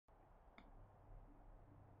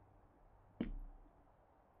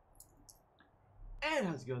And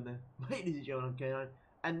how's it going there? Ladies and gentlemen, I'm Canine,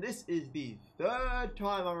 and this is the third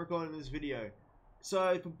time I'm recording this video.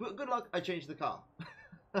 So, for good luck, I changed the car.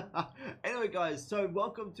 Anyway guys, so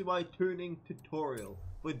welcome to my tuning tutorial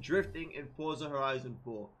for drifting in Forza Horizon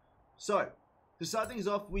 4. So, to start things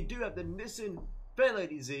off, we do have the Nissan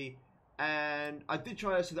Fairlady Z, and I did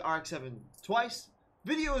try this with the RX-7 twice.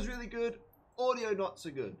 Video was really good, audio not so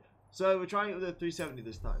good. So we're trying it with the 370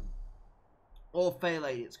 this time. Or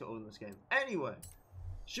Fairlady, it's called in this game. Anyway,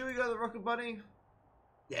 should we go to the Rocket Bunny?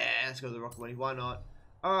 Yeah, let's go to the Rocket Bunny, why not?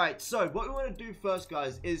 Alright, so what we want to do first,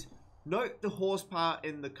 guys, is note the horsepower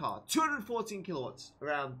in the car. 214 kilowatts,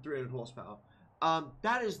 around 300 horsepower.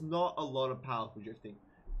 That is not a lot of power for drifting.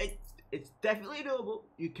 It's definitely doable.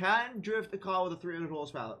 You can drift a car with a 300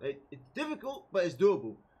 horsepower. It's difficult, but it's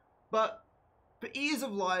doable. But for ease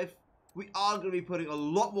of life, we are going to be putting a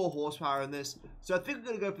lot more horsepower in this. So I think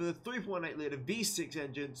we're going to go for the 3.8 litre V6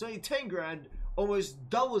 engine. It's only 10 grand, almost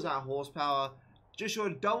doubles our horsepower, just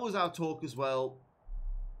short doubles our torque as well.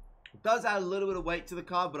 It does add a little bit of weight to the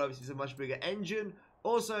car, but obviously it's a much bigger engine.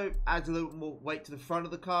 Also adds a little bit more weight to the front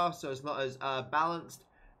of the car, so it's not as balanced.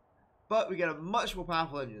 But we get a much more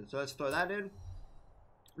powerful engine, so let's throw that in.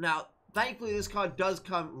 Now, thankfully this car does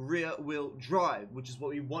come rear wheel drive, which is what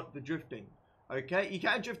we want for drifting. Okay, you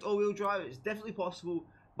can drift all-wheel drive, it's definitely possible,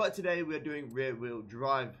 but today we're doing rear-wheel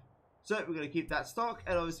drive. So we're going to keep that stock,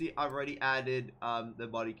 and obviously I've already added the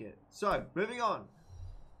body kit. So, moving on.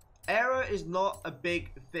 Aero is not a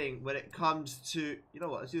big thing when it comes to, you know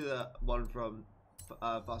what, let's do the one from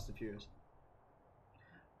Fast and Furious.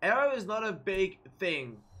 Aero is not a big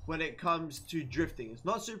thing when it comes to drifting. It's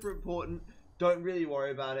not super important, don't really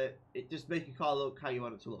worry about it. It just makes your car look how you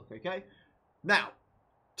want it to look, okay? Now,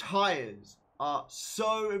 tires are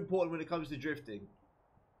so important when it comes to drifting.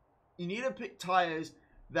 You need to pick tires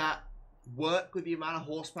that work with the amount of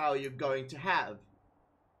horsepower you're going to have.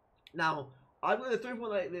 Now, I've got a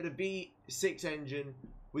 3.8 litre V6 engine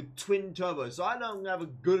with twin turbos, so I know I'm going to have a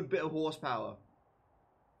good bit of horsepower.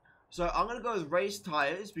 So I'm going to go with race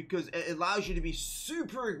tires because it allows you to be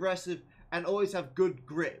super aggressive and always have good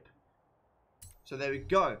grip. So there we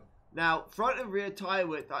go. Now, front and rear tire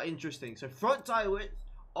width are interesting. So front tire width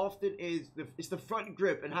often is the front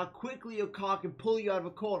grip and how quickly your car can pull you out of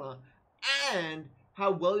a corner and how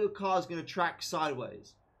well your car is going to track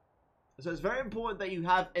sideways. So it's very important that you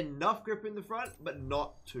have enough grip in the front but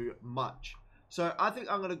not too much. So I think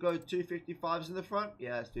I'm going to go 255s in the front.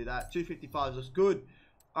 Yeah, let's do that. 255s looks good.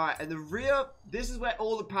 Alright, and the rear, this is where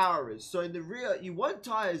all the power is. So in the rear, you want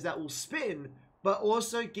tires that will spin but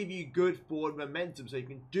also give you good forward momentum so you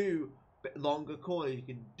can do longer corners, you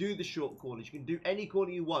can do the short corners, you can do any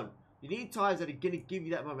corner you want. You need tires that are going to give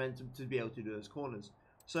you that momentum to be able to do those corners.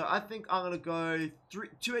 So I think I'm going to go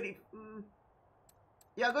 280.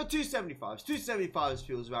 Yeah, I'll go 275s. 275s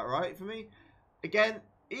feels about right for me. Again,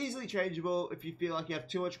 easily changeable if you feel like you have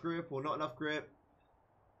too much grip or not enough grip.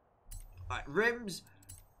 Alright, rims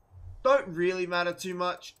don't really matter too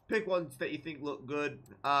much. Pick ones that you think look good.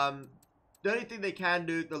 The only thing they can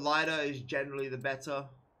do, the lighter is generally the better.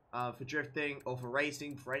 For drifting or for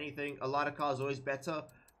racing, for anything. A lighter car is always better.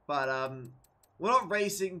 But we're not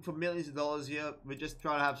racing for millions of dollars here. We're just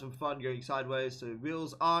trying to have some fun going sideways. So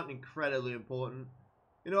wheels aren't incredibly important.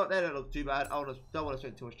 You know what? They don't look too bad. I don't want to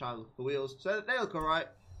spend too much time looking for wheels. So they look alright.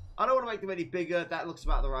 I don't want to make them any bigger. That looks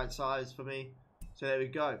about the right size for me. So there we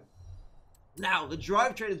go. Now, the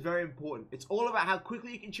drivetrain is very important. It's all about how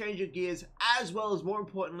quickly you can change your gears, as well as, more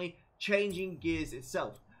importantly, changing gears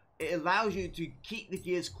itself. It allows you to keep the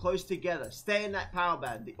gears close together. Stay in that power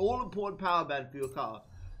band. The all-important power band for your car.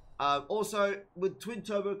 Also, with twin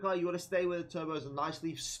turbo car, you want to stay where the turbos are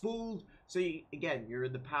nicely spooled. So, again, you're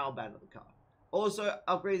in the power band of the car. Also,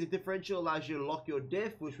 upgrading the differential allows you to lock your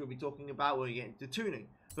diff, which we'll be talking about when we get into tuning.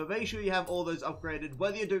 But make sure you have all those upgraded.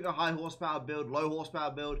 Whether you're doing a high horsepower build, low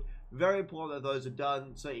horsepower build, very important that those are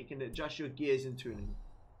done so you can adjust your gears in tuning.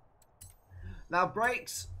 Now,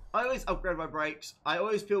 brakes. I always upgrade my brakes. I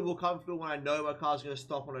always feel more comfortable when I know my car's going to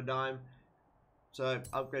stop on a dime. So,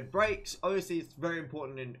 upgrade brakes. Obviously, it's very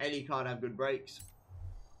important in any car to have good brakes.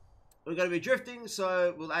 We're going to be drifting,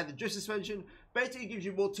 so we'll add the drift suspension. Basically, it gives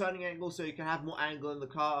you more turning angle, so you can have more angle in the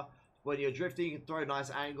car. When you're drifting, you can throw a nice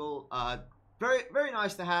angle. Very, very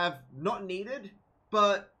nice to have. Not needed,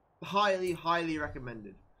 but highly, highly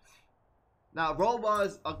recommended. Now, roll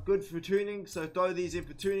bars are good for tuning, so throw these in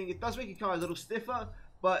for tuning. It does make your car a little stiffer,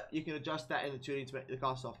 but you can adjust that in the tuning to make the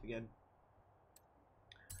car soft again.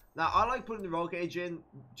 Now, I like putting the roll cage in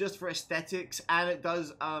just for aesthetics, and it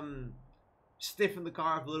does stiffen the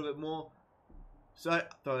car up a little bit more. So,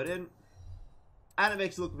 throw it in. And it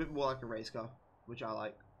makes it look a bit more like a race car, which I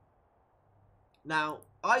like. Now,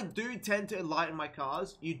 I do tend to enlighten my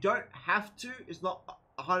cars. You don't have to. It's not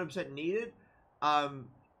 100% needed.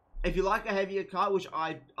 If you like a heavier car, which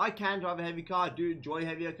I can drive a heavy car. I do enjoy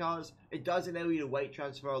heavier cars. It does enable you to weight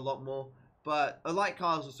transfer a lot more. But a light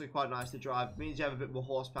car is also quite nice to drive. It means you have a bit more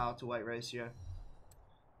horsepower to weight ratio.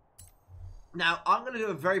 Now, I'm going to do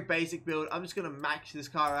a very basic build. I'm just going to max this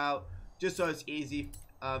car out just so it's easy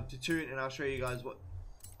to tune. And I'll show you guys what...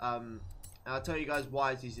 I'll tell you guys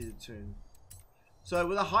why it's easy to tune. So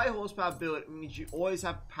with a high horsepower build, it means you always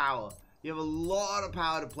have power. You have a lot of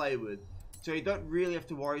power to play with. So you don't really have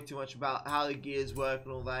to worry too much about how the gears work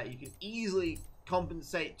and all that. You can easily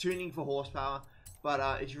compensate tuning for horsepower.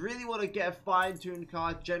 But if you really want to get a fine-tuned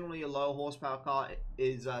car, generally a low horsepower car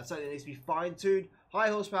is something that needs to be fine-tuned. High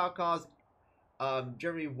horsepower cars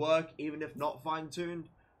generally work even if not fine-tuned.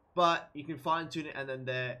 But you can fine-tune it and then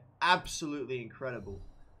they're absolutely incredible.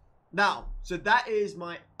 Now, so that is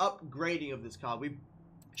my upgrading of this car. We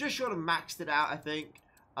just sort of maxed it out, I think.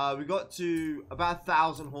 We got to about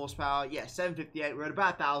 1,000 horsepower. Yeah, 758. We're at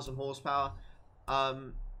about 1,000 horsepower.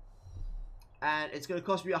 And it's going to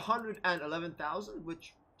cost me 111,000,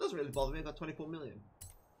 which doesn't really bother me. I got 24 million.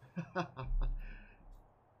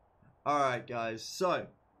 Alright, guys. So,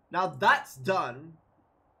 now that's done.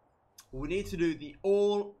 We need to do the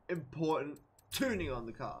all-important tuning on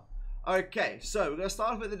the car. Okay, so we're going to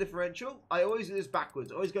start off with the differential. I always do this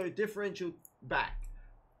backwards. I always go differential back.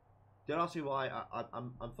 Don't ask me why.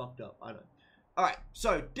 I'm fucked up. I know. Alright,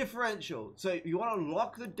 so differential. So you want to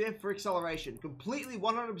lock the diff for acceleration completely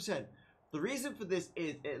 100%. The reason for this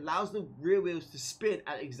is it allows the rear wheels to spin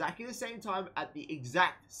at exactly the same time at the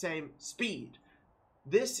exact same speed.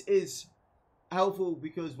 This is helpful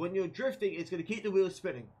because when you're drifting, it's going to keep the wheels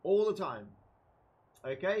spinning all the time.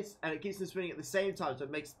 Okay, and it keeps them spinning at the same time, so it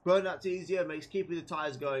makes burnouts easier, makes keeping the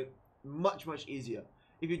tires going much easier.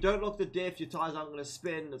 If you don't lock the diff, your tires aren't going to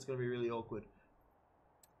spin. That's going to be really awkward.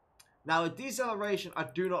 Now, with deceleration, I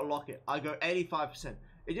do not lock it. I go 85%.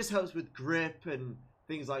 It just helps with grip and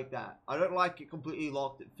things like that. I don't like it completely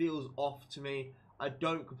locked. It feels off to me. I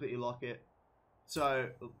don't completely lock it. So,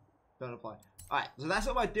 don't apply. Alright, so that's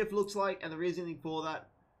what my diff looks like, and the reasoning for that,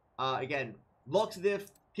 again, locks the diff,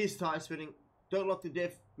 keeps the tires spinning. Don't lock the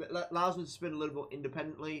diff, allows them to spin a little more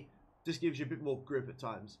independently, just gives you a bit more grip at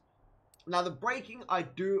times. Now the braking I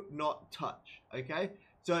do not touch, okay?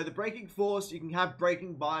 So the braking force, you can have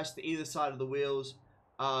braking bias to either side of the wheels.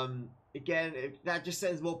 Again, that just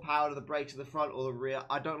sends more power to the brakes at the front or the rear.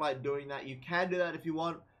 I don't like doing that. You can do that if you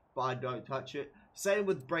want, but I don't touch it. Same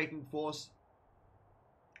with braking force.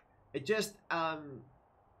 It just,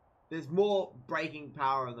 there's more braking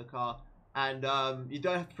power in the car. And you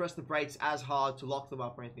don't have to press the brakes as hard to lock them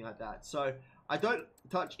up or anything like that. So I don't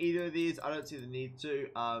touch either of these. I don't see the need to.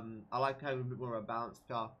 I like having a bit more of a balanced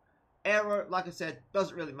car. Aero, like I said,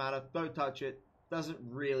 doesn't really matter. Don't touch it. Doesn't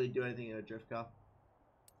really do anything in a drift car.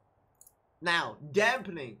 Now,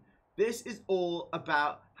 dampening. This is all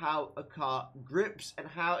about how a car grips and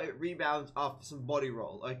how it rebounds after some body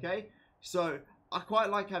roll, okay? So I quite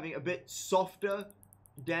like having a bit softer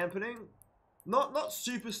dampening. Not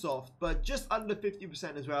super soft, but just under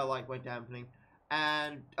 50% is where I like my dampening.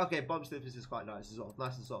 And, okay, bump stiffness is quite nice as well.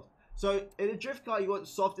 Nice and soft. So, in a drift car, you want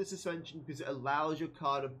softer suspension because it allows your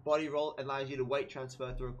car to body roll and allows you to weight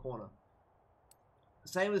transfer through a corner.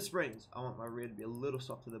 Same with springs. I want my rear to be a little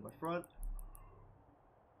softer than my front.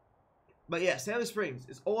 But yeah, same with springs.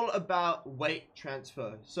 It's all about weight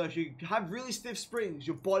transfer. So, if you have really stiff springs,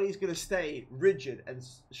 your body's going to stay rigid and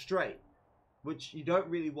straight, which you don't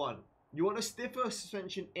really want. You want a stiffer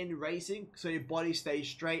suspension in racing so your body stays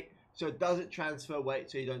straight so it doesn't transfer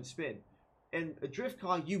weight so you don't spin. In a drift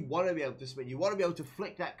car, you want to be able to spin. You want to be able to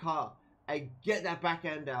flick that car and get that back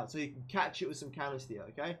end out so you can catch it with some counter steer,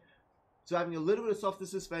 okay? So having a little bit of softer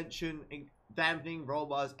suspension, dampening, roll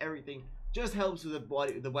bars, everything just helps with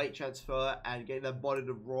the weight transfer and getting that body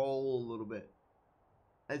to roll a little bit.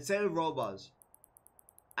 And same with roll bars.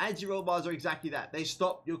 Anti-roll bars are exactly that. They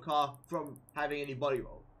stop your car from having any body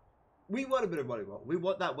roll. We want a bit of body roll. We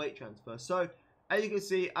want that weight transfer. So, as you can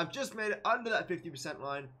see, I've just made it under that 50%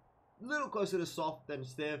 line. A little closer to soft than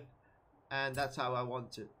stiff. And that's how I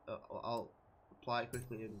want it. I'll apply it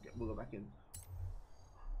quickly and we'll go back in.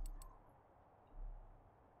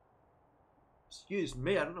 Excuse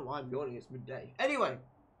me, I don't know why I'm yawning. It's midday. Anyway,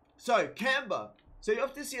 so, camber. So, you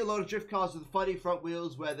often see a lot of drift cars with funny front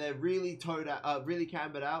wheels where they're really really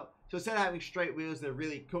cambered out. So instead of having straight wheels, they're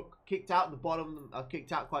really kicked out. The bottom are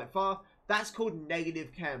kicked out quite far. That's called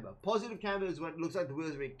negative camber. Positive camber is when it looks like the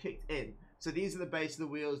wheels are being kicked in. So these are the base of the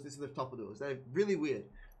wheels. This is the top of the wheels. They're really weird.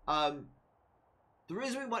 The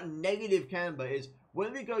reason we want negative camber is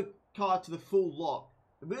when we go car to the full lock,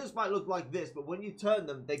 the wheels might look like this, but when you turn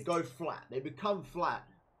them, they go flat. They become flat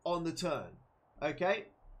on the turn. Okay?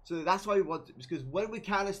 So that's why we want it, because when we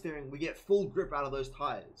counter steering, we get full grip out of those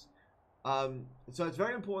tires. So it's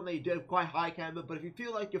very important that you do have quite high camber, but if you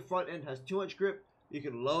feel like your front end has too much grip, you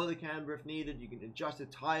can lower the camber if needed. You can adjust the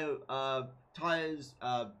tires,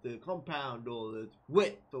 the compound, or the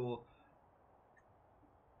width, or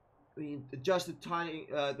adjust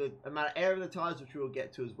the amount of air in the tires, which we will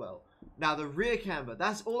get to as well. Now the rear camber,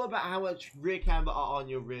 that's all about how much rear camber are on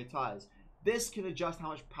your rear tires. This can adjust how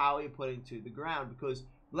much power you're putting to the ground, because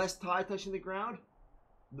less tire touching the ground,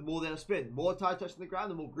 the more they'll spin. More tire touching the ground,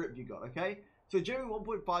 the more grip you got, okay? So generally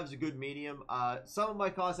 1.5 is a good medium. Some of my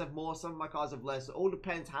cars have more, some of my cars have less. It all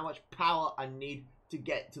depends how much power I need to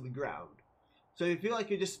get to the ground. So if you feel like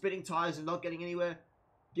you're just spinning tires and not getting anywhere,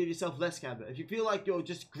 give yourself less camber. If you feel like you're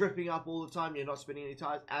just gripping up all the time, you're not spinning any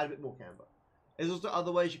tires, add a bit more camber. There's also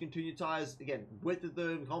other ways you can tune your tires. Again, width of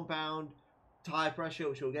them, compound, tire pressure,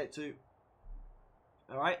 which we'll get to.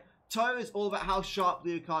 Alright, toe is all about how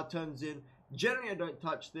sharply your car turns in. Generally, I don't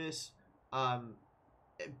touch this,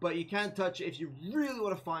 but you can touch it if you really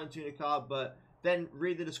want to fine tune a car, but then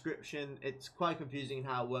read the description. It's quite confusing in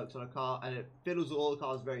how it works on a car, and it fiddles with all the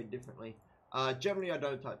cars very differently. Generally, I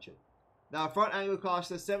don't touch it. Now, front angle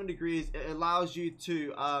caster, 7 degrees, it allows you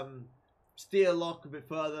to steer lock a bit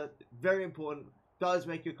further. Very important. Does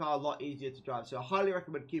make your car a lot easier to drive, so I highly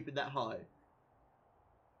recommend keeping that high.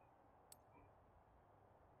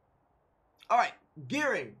 Alright,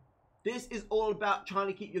 gearing. This is all about trying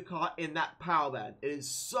to keep your car in that power band. It is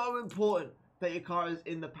so important that your car is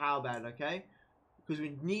in the power band, okay? Because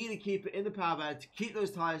we need to keep it in the power band to keep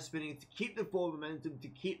those tires spinning, to keep the forward momentum, to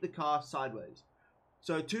keep the car sideways.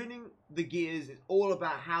 So tuning the gears is all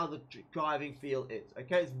about how the driving feel is,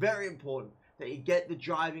 okay? It's very important that you get the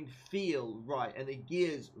driving feel right and the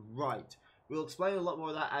gears right. We'll explain a lot more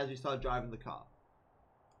of that as we start driving the car.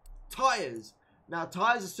 Tires. Now,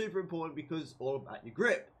 tires are super important because it's all about your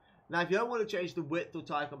grip. Now, if you don't want to change the width or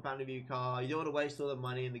tire compound of your car, you don't want to waste all the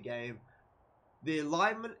money in the game, the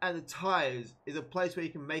alignment and the tires is a place where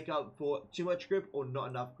you can make up for too much grip or not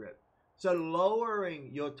enough grip. So lowering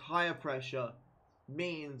your tire pressure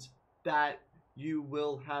means that you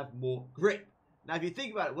will have more grip. Now, if you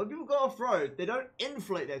think about it, when people go off-road, they don't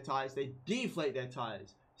inflate their tires, they deflate their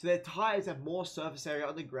tires. So their tires have more surface area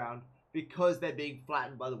on the ground because they're being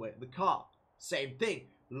flattened by the weight of the car. Same thing.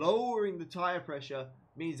 Lowering the tire pressure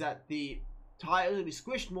means that the tires will be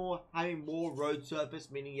squished more, having more road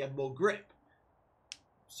surface, meaning you have more grip.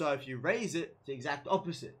 So if you raise it, it's the exact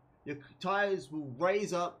opposite. Your tires will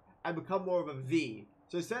raise up and become more of a V.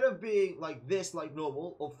 So instead of being like this, like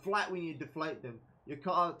normal, or flat when you deflate them, your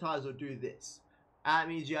car tires will do this. And that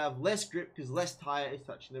means you have less grip because less tire is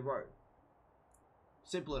touching the road.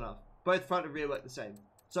 Simple enough. Both front and rear work the same.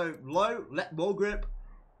 So low, more grip.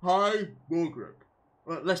 High, more grip.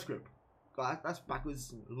 Less grip. God, that's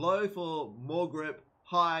backwards. Low for more grip.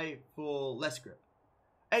 High for less grip.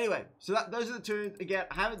 Anyway, so those are the tunes. Again,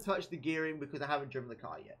 I haven't touched the gearing because I haven't driven the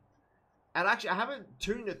car yet. And actually, I haven't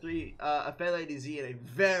tuned a Fairlady Z in a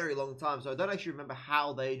very long time, so I don't actually remember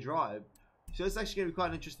how they drive. So it's actually going to be quite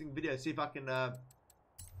an interesting video. See if I can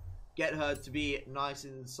get her to be nice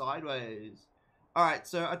and sideways. Alright,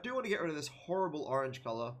 so I do want to get rid of this horrible orange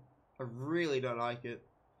color. I really don't like it.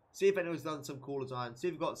 See if anyone's done some cool design. See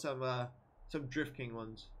if we've got some Drift King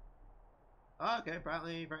ones. Oh, okay,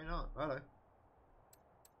 apparently not. Righto.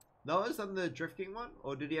 No one's done the Drift King one?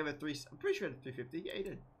 Or did he have a 3... I'm pretty sure he had a 350. Yeah, he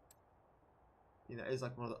did. You know, it's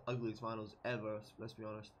like one of the ugliest vinyls ever, let's be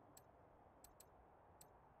honest.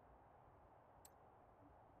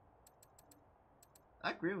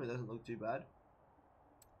 That green one doesn't look too bad.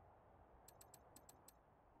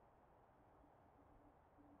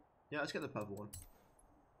 Yeah, let's get the purple one.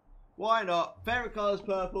 Why not? Favorite color is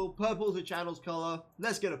purple. Purple's the channel's color.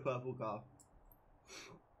 Let's get a purple car.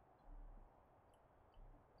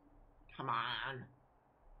 Come on.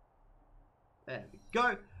 There we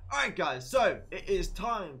go. Alright guys, so it is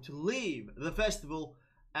time to leave the festival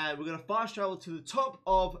and we're going to fast travel to the top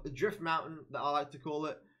of Drift Mountain, that I like to call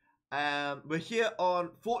it. We're here on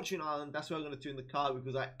Fortune Island. That's where I'm going to tune the car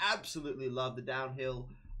because I absolutely love the downhill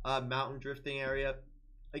mountain drifting area.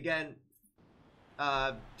 Again,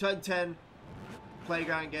 Turn 10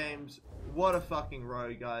 playground games. What a fucking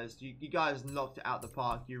road, guys. You guys knocked it out the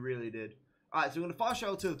park. You really did. Alright, so we're going to fast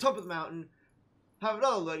travel to the top of the mountain, have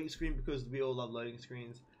another loading screen because we all love loading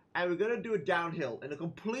screens. And we're going to do a downhill in a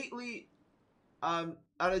completely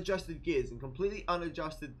unadjusted gears and completely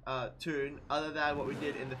unadjusted tune other than what we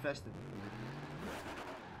did in the festival.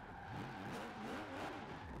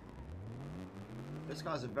 This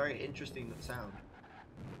guy's a very interesting sound.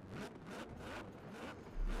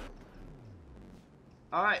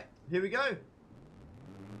 Alright, here we go.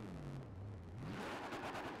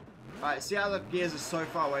 Alright, see how the gears are so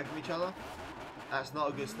far away from each other? That's not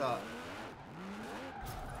a good start.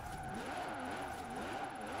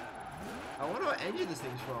 I wonder what engine this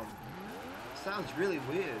thing's from. Sounds really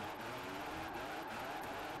weird.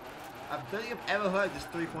 I don't think I've ever heard this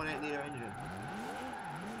 3.8 litre engine.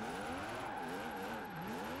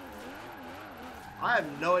 I have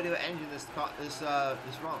no idea what engine this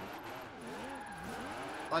from.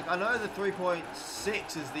 Like, I know the 3.6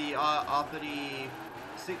 is the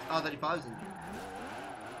R35's engine.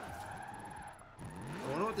 I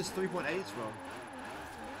wonder what this 3.8 is from.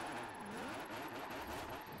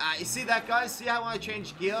 You see that, guys? See how when I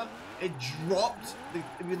changed gear, it dropped?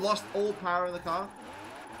 We lost all power in the car.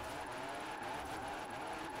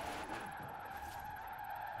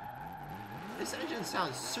 This engine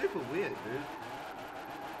sounds super weird, dude.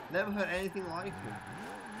 Never heard anything like it.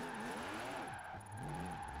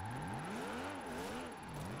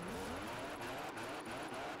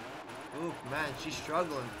 Oof, man, she's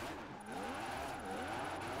struggling.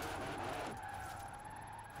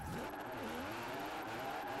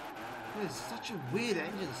 It's such a weird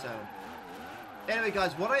engine sound. Anyway,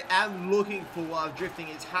 guys, what I am looking for while I'm drifting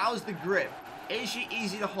is how's the grip? Is she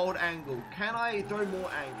easy to hold angle? Can I throw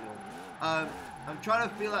more angle? I'm trying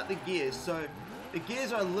to feel out the gears. So the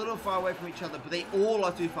gears are a little far away from each other, but they all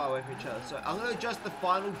are too far away from each other. So I'm going to adjust the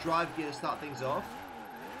final drive gear to start things off.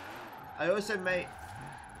 I also may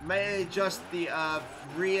adjust the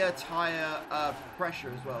rear tire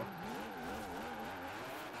pressure as well.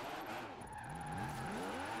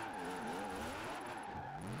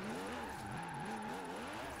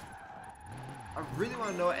 I really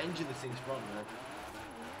want to know what engine this thing's from, though.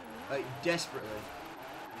 Like, desperately.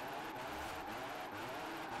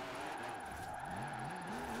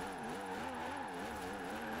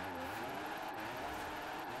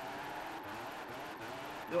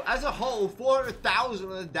 As a whole,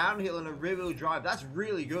 400,000 on a downhill and a rear-wheel drive. That's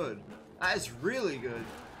really good. That is really good.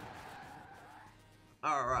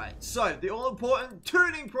 Alright, so the all-important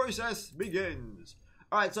tuning process begins.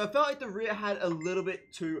 Alright, so I felt like the rear had a little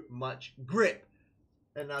bit too much grip.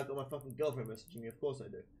 And now I've got my fucking girlfriend messaging me. Of course I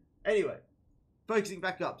do. Anyway, focusing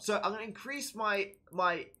back up. So I'm going to increase my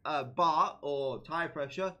bar or tire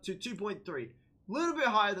pressure to 2.3. A little bit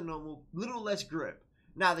higher than normal, little less grip.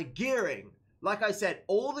 Now the gearing. Like I said,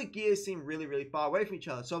 all the gears seem really, really far away from each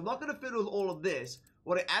other. So I'm not going to fiddle with all of this.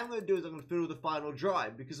 What I am going to do is I'm going to fiddle with the final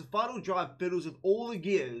drive. Because the final drive fiddles with all the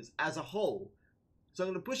gears as a whole. So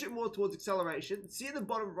I'm going to push it more towards acceleration. See at the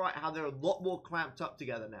bottom right how they're a lot more clamped up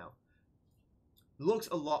together now. Looks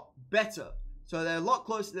a lot better. So they're a lot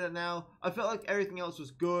closer there now. I felt like everything else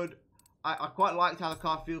was good. I quite liked how the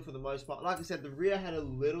car feel for the most part. Like I said, the rear had a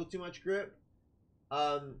little too much grip.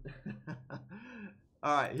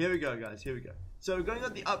 Alright, here we go, guys. Here we go. So we're going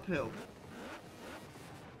up the uphill.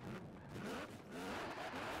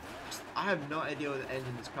 I have no idea what the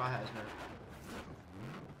engine this car has now.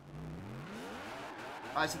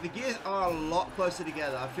 Alright, so the gears are a lot closer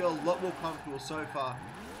together. I feel a lot more comfortable so far.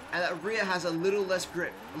 And that rear has a little less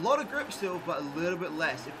grip. A lot of grip still, but a little bit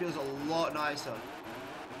less. It feels a lot nicer.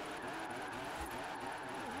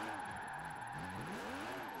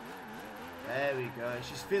 There we go.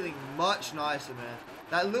 She's feeling much nicer, man.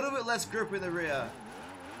 That little bit less grip in the rear,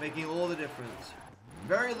 making all the difference.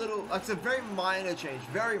 Very little, it's a very minor change,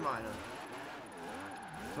 very minor.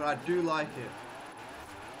 But I do like it.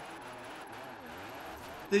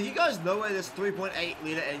 Do you guys know where this 3.8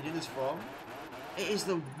 litre engine is from? It is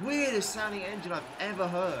the weirdest sounding engine I've ever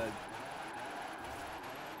heard.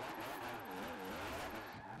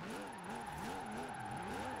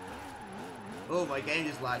 Oh, my game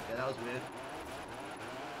just lagged there. That was weird.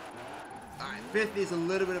 Alright, 50 is a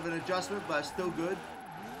little bit of an adjustment, but still good.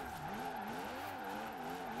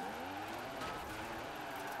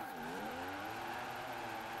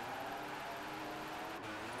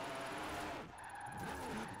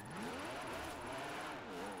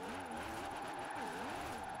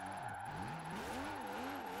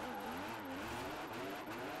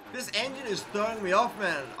 This engine is throwing me off,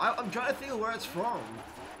 man. I'm trying to think of where it's from.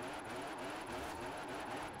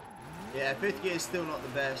 Yeah, 5th gear is still not the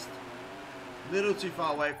best. Little too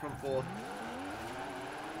far away from 4th.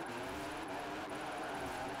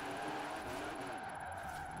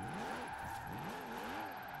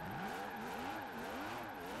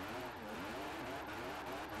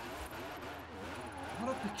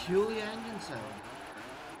 What a peculiar engine sound.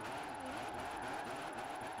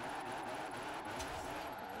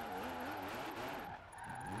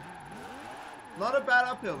 Not a bad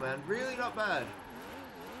uphill, man. Really not bad.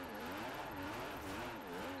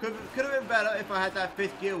 Could have been better if I had that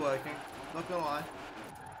 5th gear working. Not gonna lie.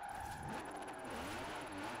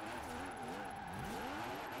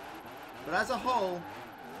 But as a whole,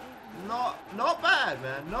 not bad,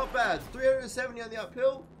 man. Not bad. 370 on the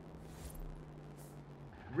uphill.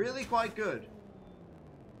 Really quite good.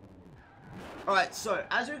 Alright, so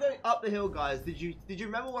as we're going up the hill, guys, did you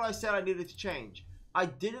remember what I said I needed to change? I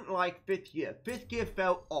didn't like 5th gear. 5th gear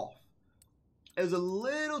fell off. It was a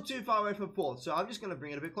little too far away from 4th, so I'm just going to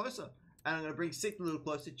bring it a bit closer. And I'm going to bring 6th a little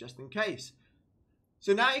closer just in case.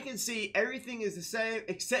 So now you can see everything is the same,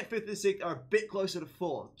 except 5th and 6th are a bit closer to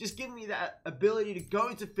 4th. Just giving me that ability to go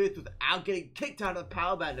into 5th without getting kicked out of the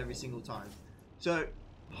power band every single time. So,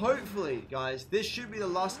 hopefully, guys, this should be the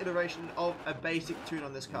last iteration of a basic tune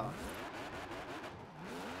on this car.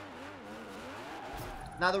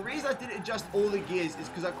 Now, the reason I didn't adjust all the gears is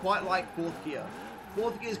because I quite like 4th gear.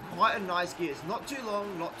 4th gear is quite a nice gear. It's not too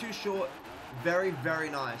long, not too short. Very, very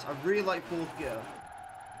nice. I really like 4th gear.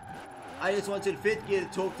 I just wanted 5th gear to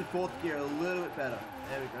talk to 4th gear a little bit better.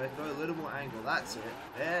 There we go. Throw a little more angle. That's it.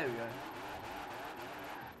 There we go.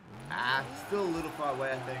 Ah, still a little far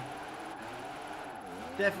away, I think.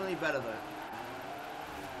 Definitely better, though.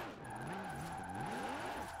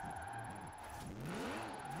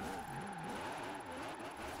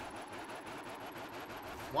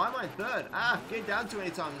 Why am I 3rd? Ah, getting down too many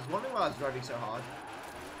times. I was wondering why I was driving so hard.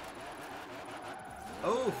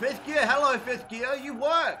 Oh, 5th gear. Hello, 5th gear. You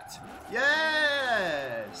worked.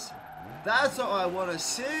 Yes. That's what I want to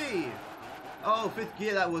see. Oh, 5th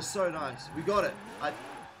gear. That was so nice. We got it.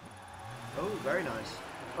 Oh, very nice.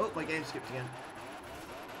 Oh, my game skipped again.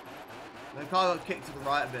 The car got kicked to the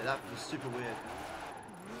right a bit. That was super weird.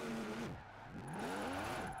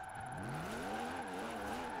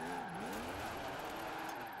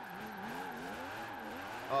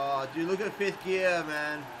 Oh, dude, look at 5th gear,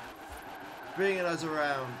 man. Bringing us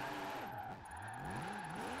around.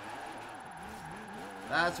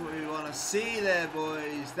 That's what we want to see there,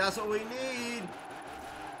 boys. That's what we need.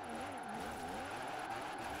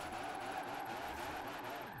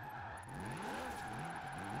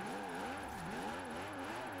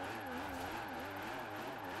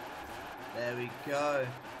 There we go.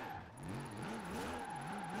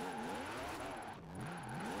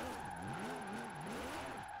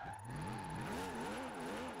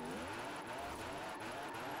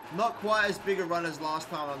 Not quite as big a run as last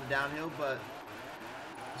time on the downhill, but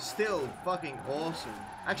still fucking awesome.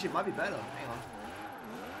 Actually, it might be better. Hang on.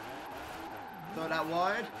 Throw that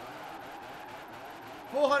wide.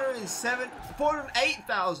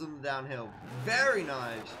 408,000 downhill. Very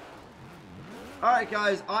nice. Alright,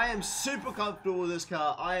 guys. I am super comfortable with this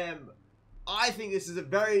car. I think this is a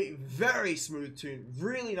very, very smooth tune.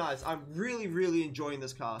 Really nice. I'm really, really enjoying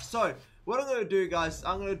this car. So, what I'm going to do, guys, is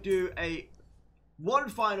I'm going to do one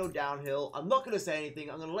final downhill. I'm not going to say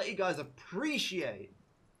anything. I'm going to let you guys appreciate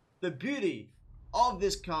the beauty of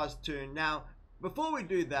this car's tune. Now, before we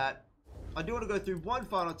do that, I do want to go through one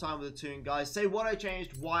final time with the tune, guys. Say what I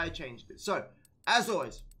changed, why I changed it. So, as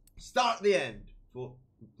always, start at the end for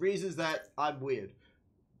reasons that I'm weird.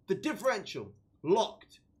 The differential,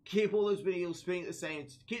 locked. Keep all those wheels spinning at the same,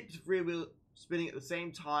 keep the rear wheel spinning at the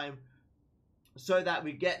same time so that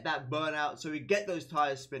we get that burnout, so we get those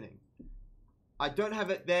tires spinning. I don't have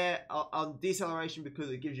it there on deceleration because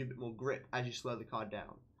it gives you a bit more grip as you slow the car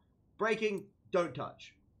down. Braking, don't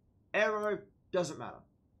touch. Aero, doesn't matter.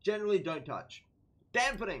 Generally, don't touch.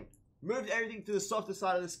 Dampening, moved everything to the softer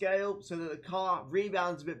side of the scale so that the car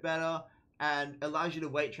rebounds a bit better and allows you to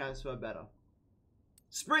weight transfer better.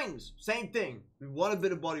 Springs, same thing. We want a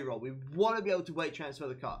bit of body roll. We want to be able to weight transfer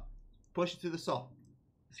the car. Push it to the soft.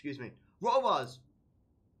 Excuse me. Roll bars,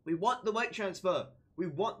 we want the weight transfer. We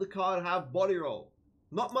want the car to have body roll.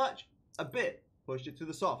 Not much, a bit. Push it to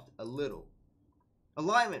the soft, a little.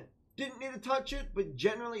 Alignment, didn't need to touch it, but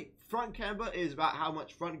generally front camber is about how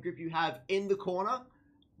much front grip you have in the corner.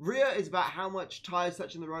 Rear is about how much tires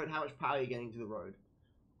touching the road, how much power you're getting to the road.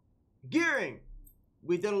 Gearing,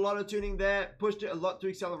 we did a lot of tuning there, pushed it a lot to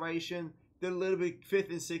acceleration, did a little bit 5th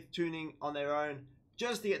and 6th tuning on their own,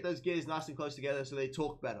 just to get those gears nice and close together so they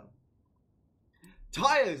talk better.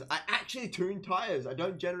 Tires, I actually tune tires. I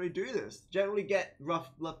don't generally do this. Generally get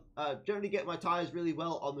my tires really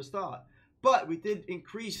well on the start. But we did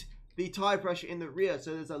increase the tire pressure in the rear,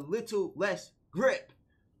 so there's a little less grip.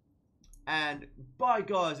 And by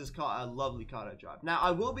God, is this car a lovely car to drive. Now,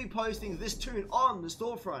 I will be posting this tune on the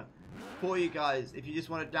storefront for you guys if you just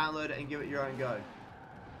want to download it and give it your own go.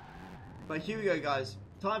 But here we go, guys.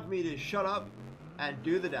 Time for me to shut up and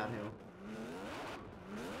do the downhill.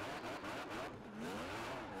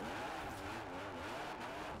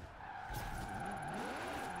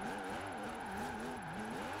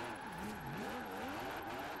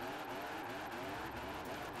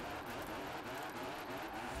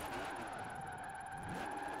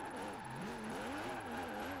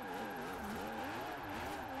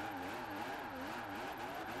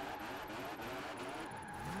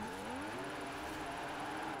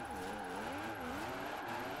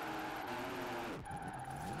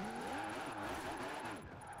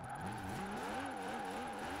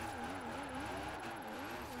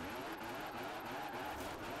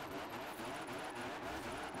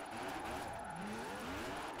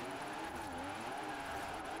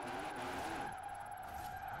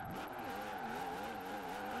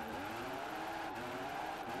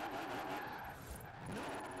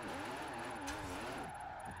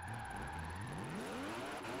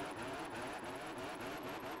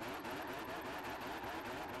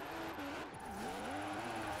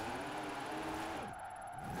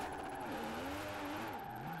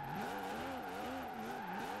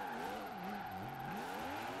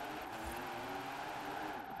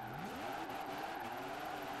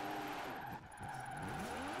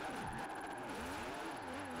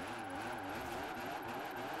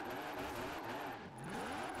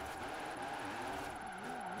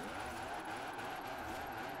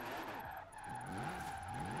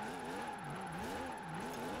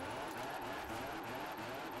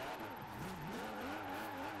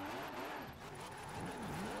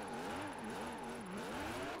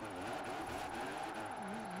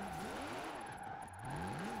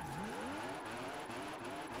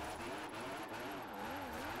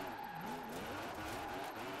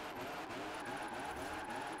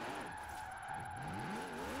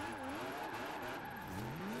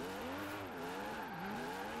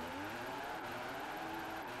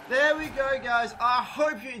 There we go, guys. I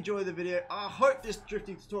hope you enjoyed the video. I hope this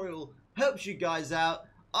drifting tutorial helps you guys out.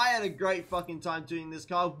 I had a great fucking time doing this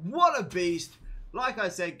car. What a beast. Like I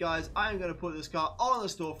said, guys, I am going to put this car on the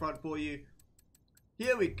storefront for you.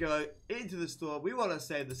 Here we go, into the store. We want to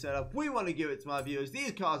save the setup. We want to give it to my viewers.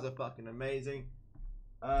 These cars are fucking amazing.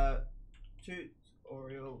 Tutorial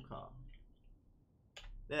car.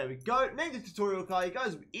 There we go. Name the tutorial car. You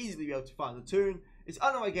guys will easily be able to find the tune. It's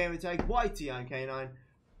under my gamer tag, YT and Canine.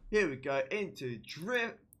 Here we go, into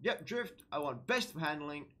drift. Yep, drift. I want best of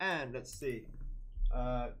handling. And let's see.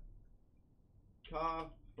 Car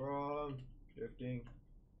from drifting.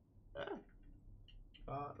 Oops.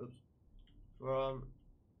 From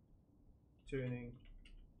tuning.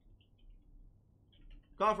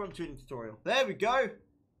 Car from tuning tutorial. There we go.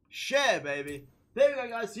 Share, baby. There we go,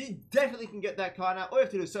 guys. So you definitely can get that car now. All you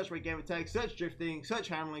have to do is search my gamer tag, search drifting, search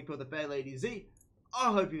handling for the Fair Lady Z.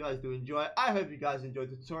 I hope you guys do enjoy it. I hope you guys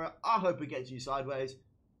enjoyed the tutorial. I hope it gets you sideways.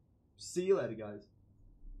 See you later, guys.